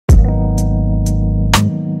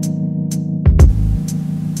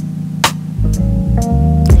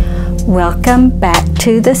Welcome back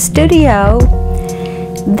to the studio.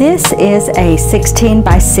 This is a 16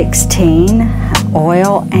 by 16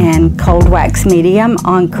 oil and cold wax medium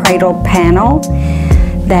on cradle panel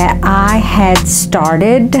that I had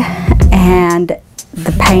started, and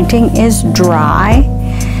the painting is dry.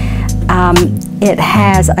 It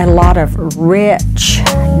has a lot of rich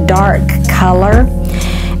dark color,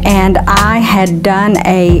 and I had done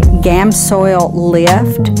a gamsol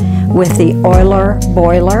lift with the oiler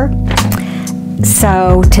boiler.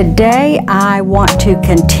 So today I want to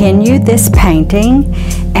continue this painting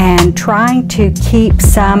and trying to keep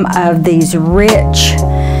some of these rich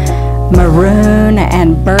maroon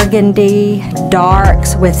and burgundy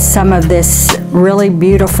darks with some of this really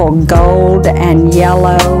beautiful gold and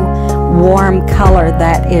yellow warm color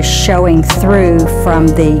that is showing through from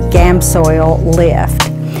the gamsol lift.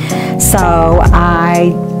 So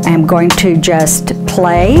I am going to just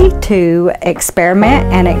play to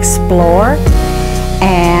experiment and explore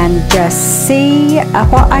and just see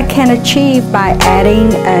what I can achieve by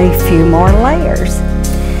adding a few more layers.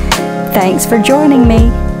 Thanks for joining me.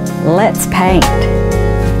 Let's paint.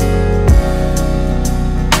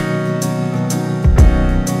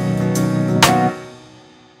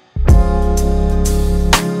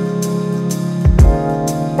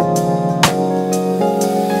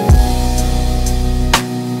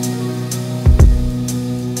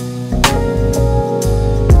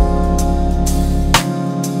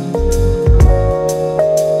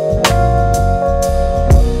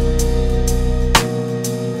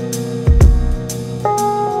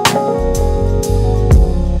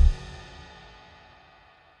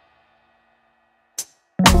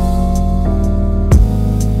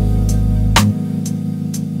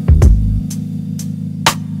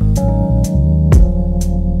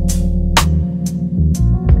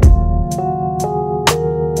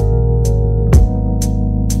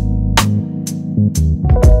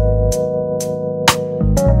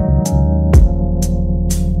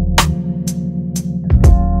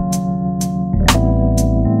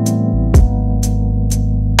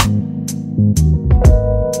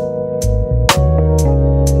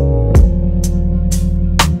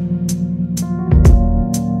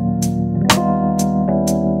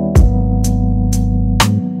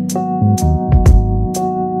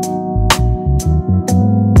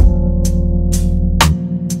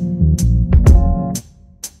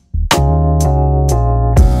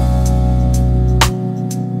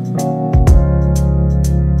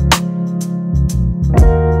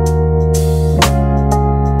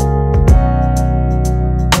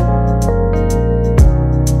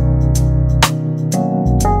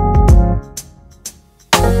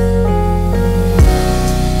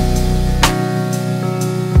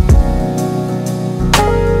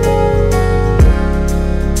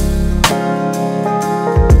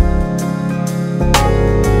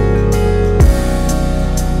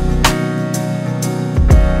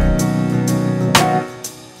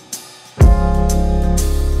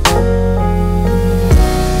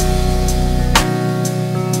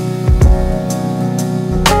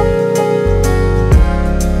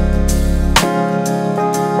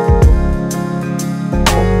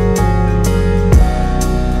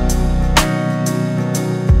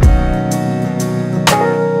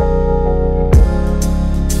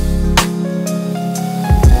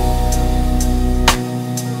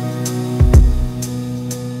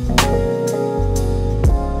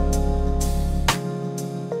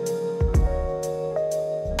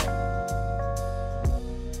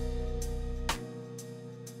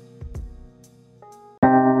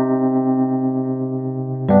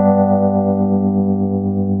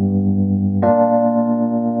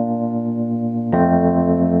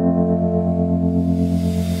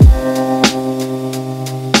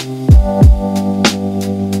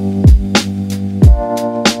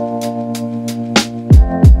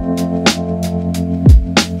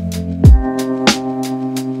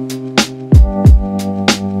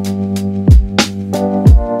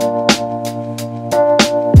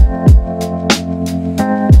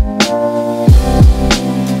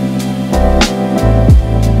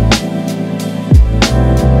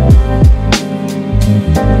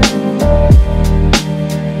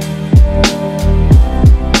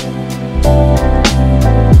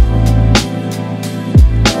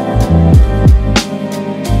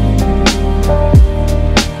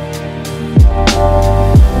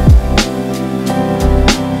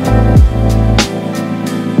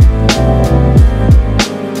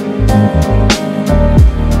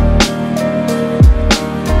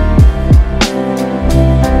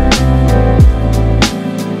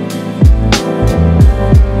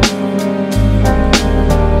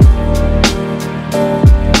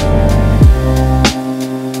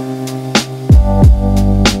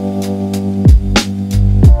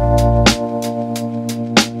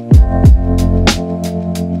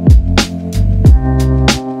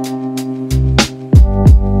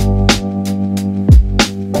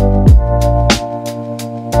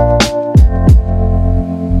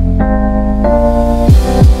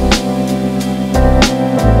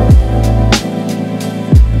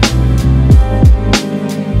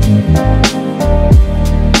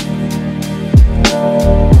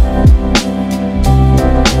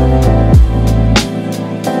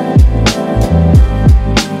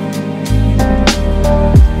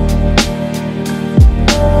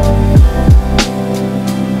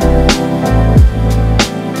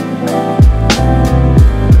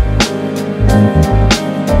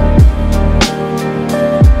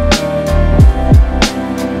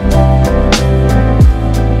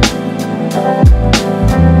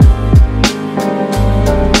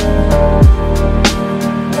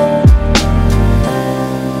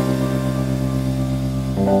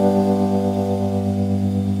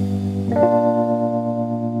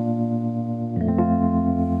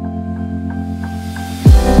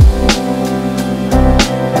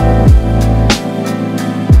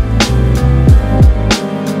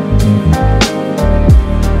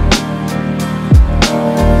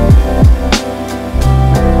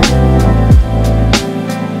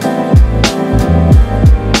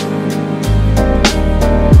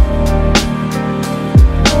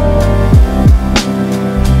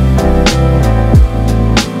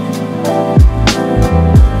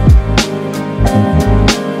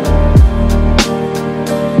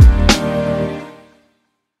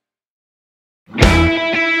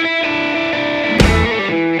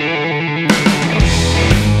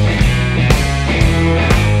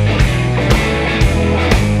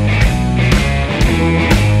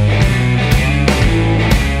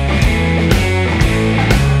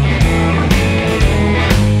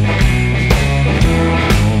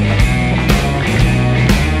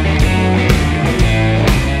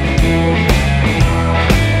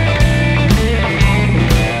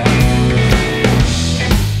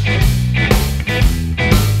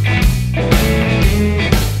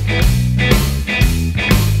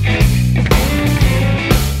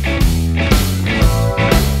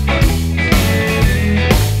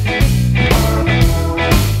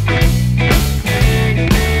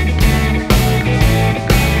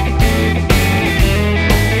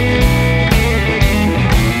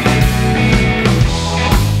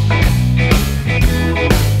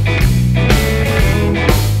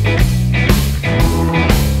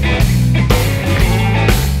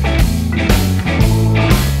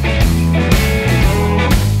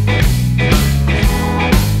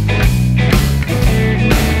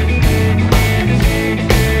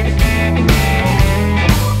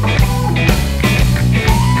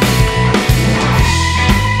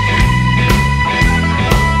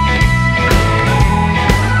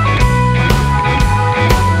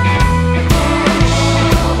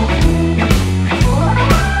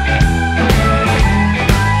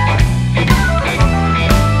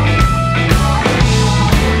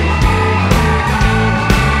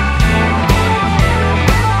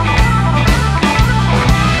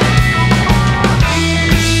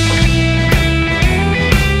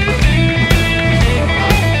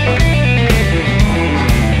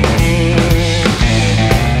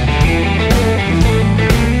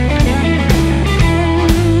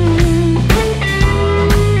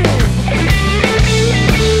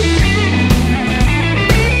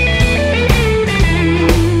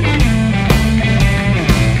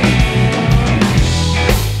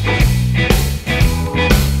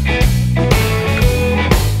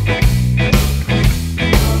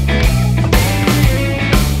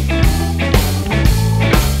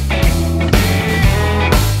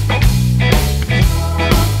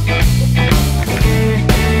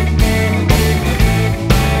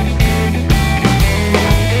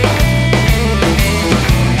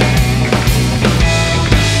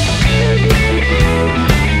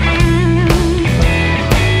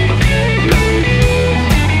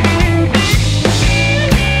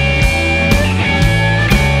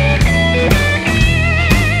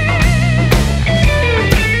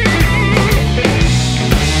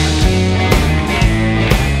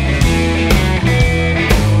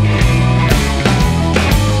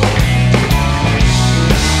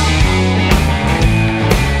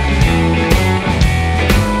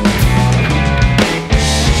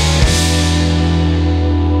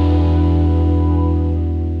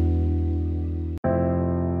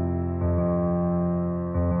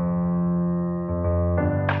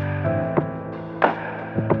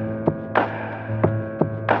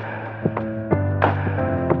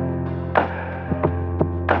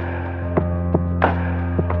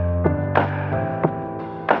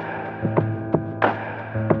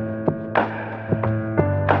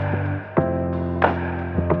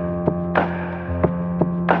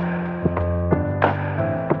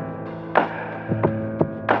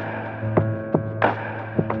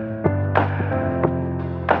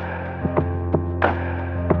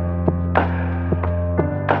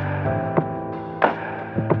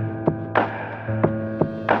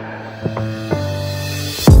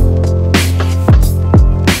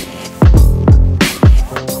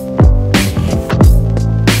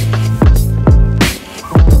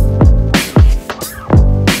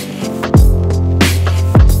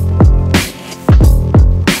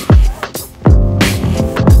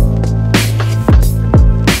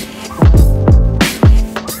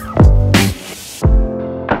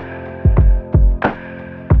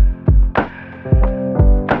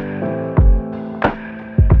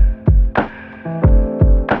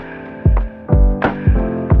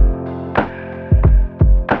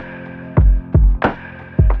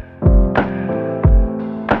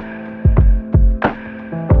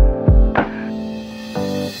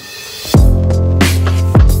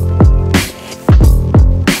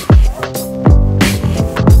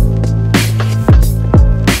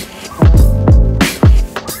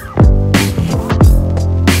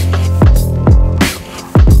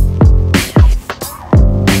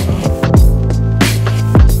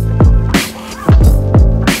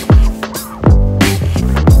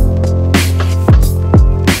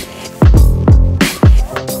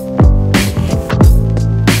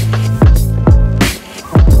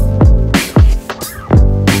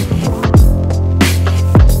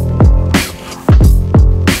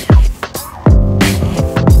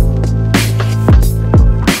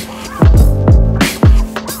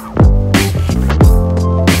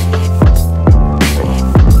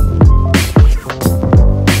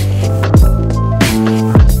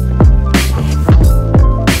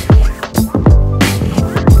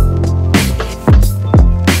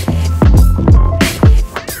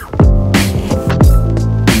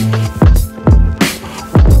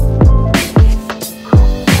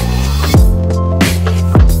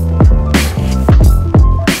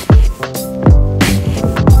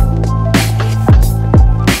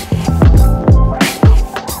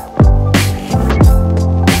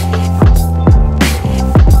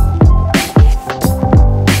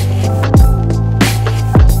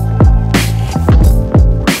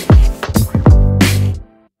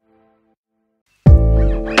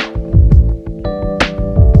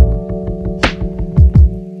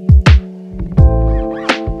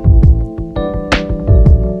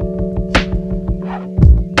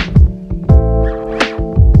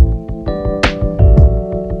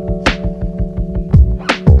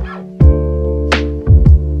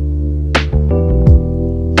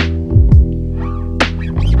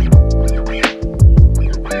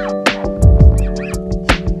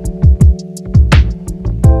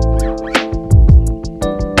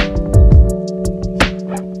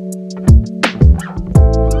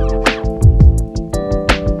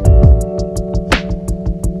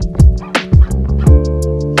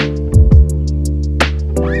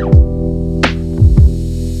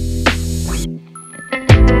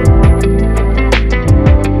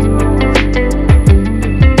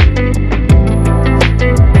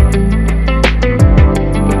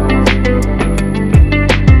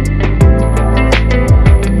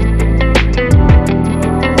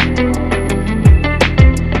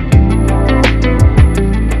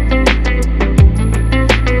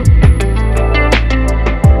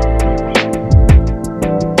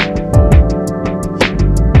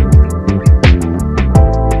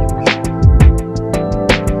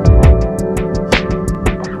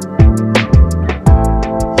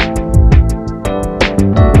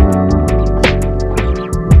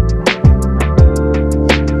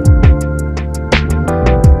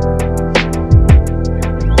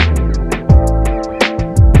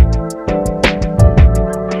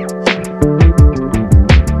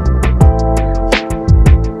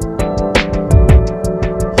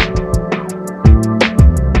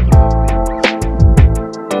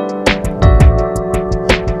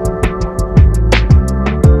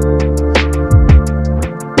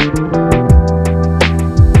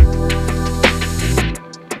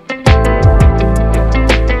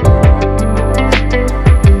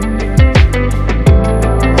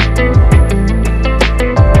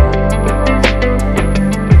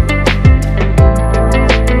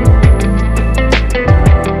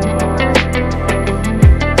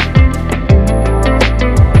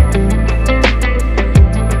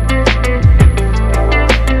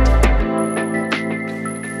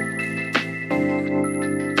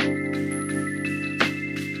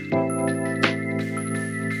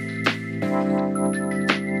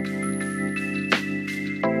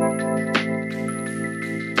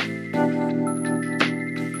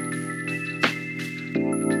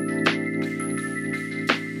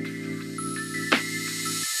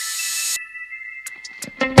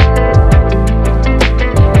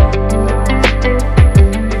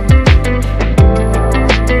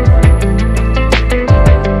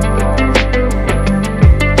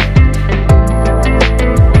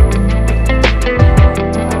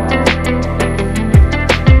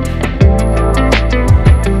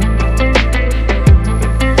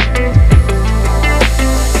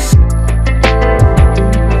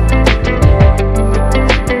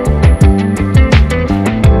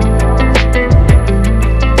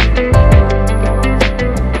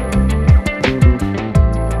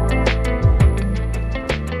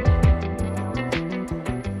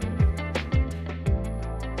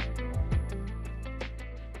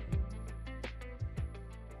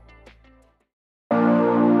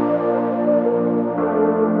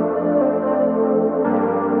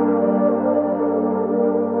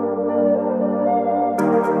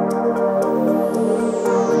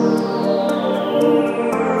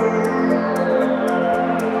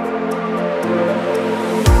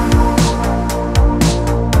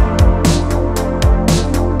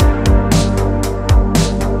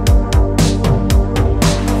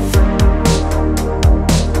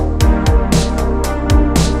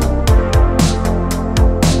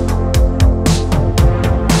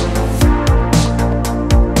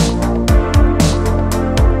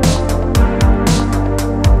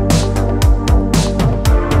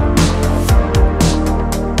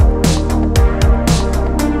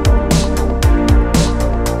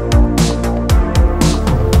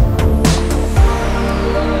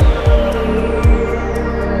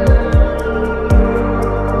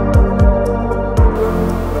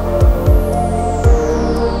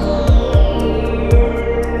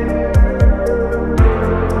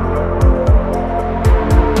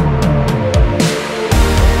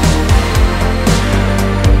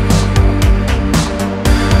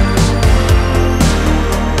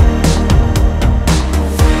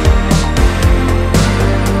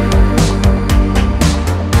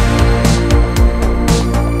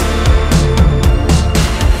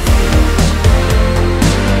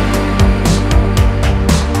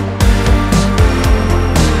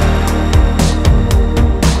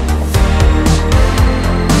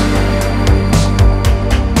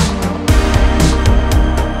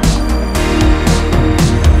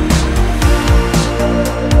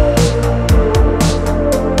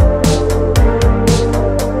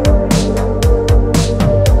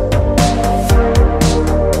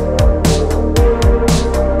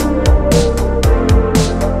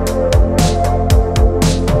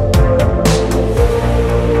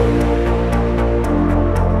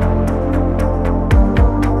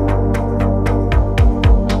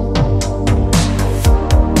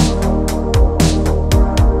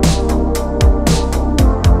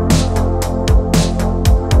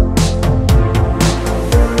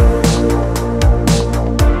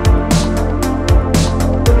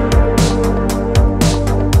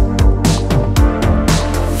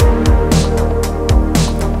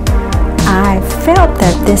 felt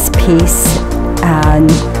that this piece,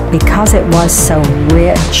 because it was so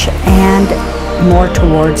rich and more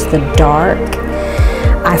towards the dark,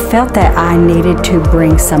 I felt that I needed to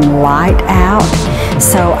bring some light out.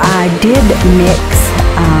 So I did mix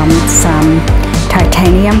some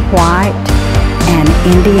titanium white and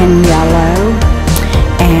Indian yellow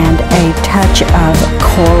and a touch of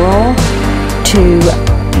coral to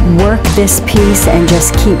work this piece and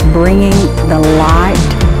just keep bringing the light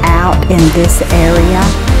out in this area.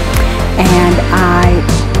 And I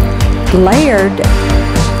layered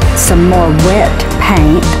some more wet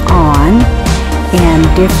paint on in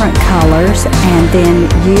different colors, and then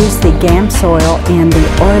use the gamsol in the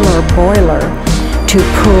oiler boiler to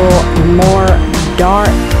pull more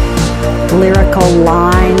dark lyrical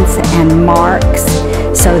lines and marks,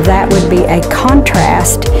 so that would be a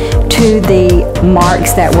contrast to the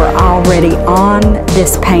marks that were already on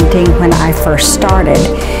this painting when I first started.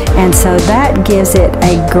 And so that gives it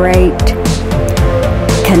a great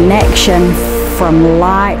connection from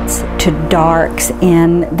lights to darks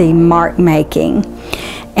in the mark making.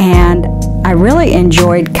 And I really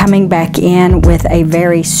enjoyed coming back in with a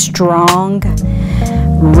very strong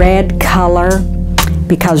red color,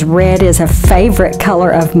 because red is a favorite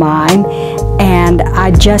color of mine, and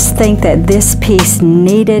I just think that this piece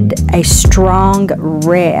needed a strong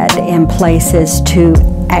red in places to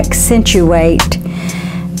accentuate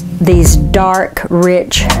these dark,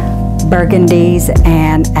 rich burgundies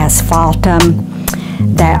and asphaltum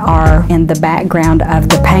that are in the background of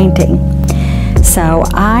the painting. So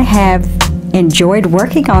I have enjoyed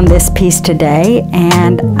working on this piece today,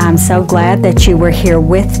 and I'm so glad that you were here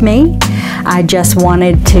with me. I just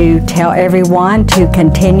wanted to tell everyone to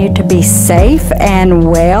continue to be safe and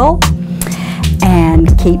well and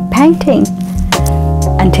keep painting.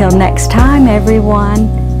 Until next time,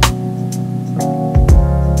 everyone.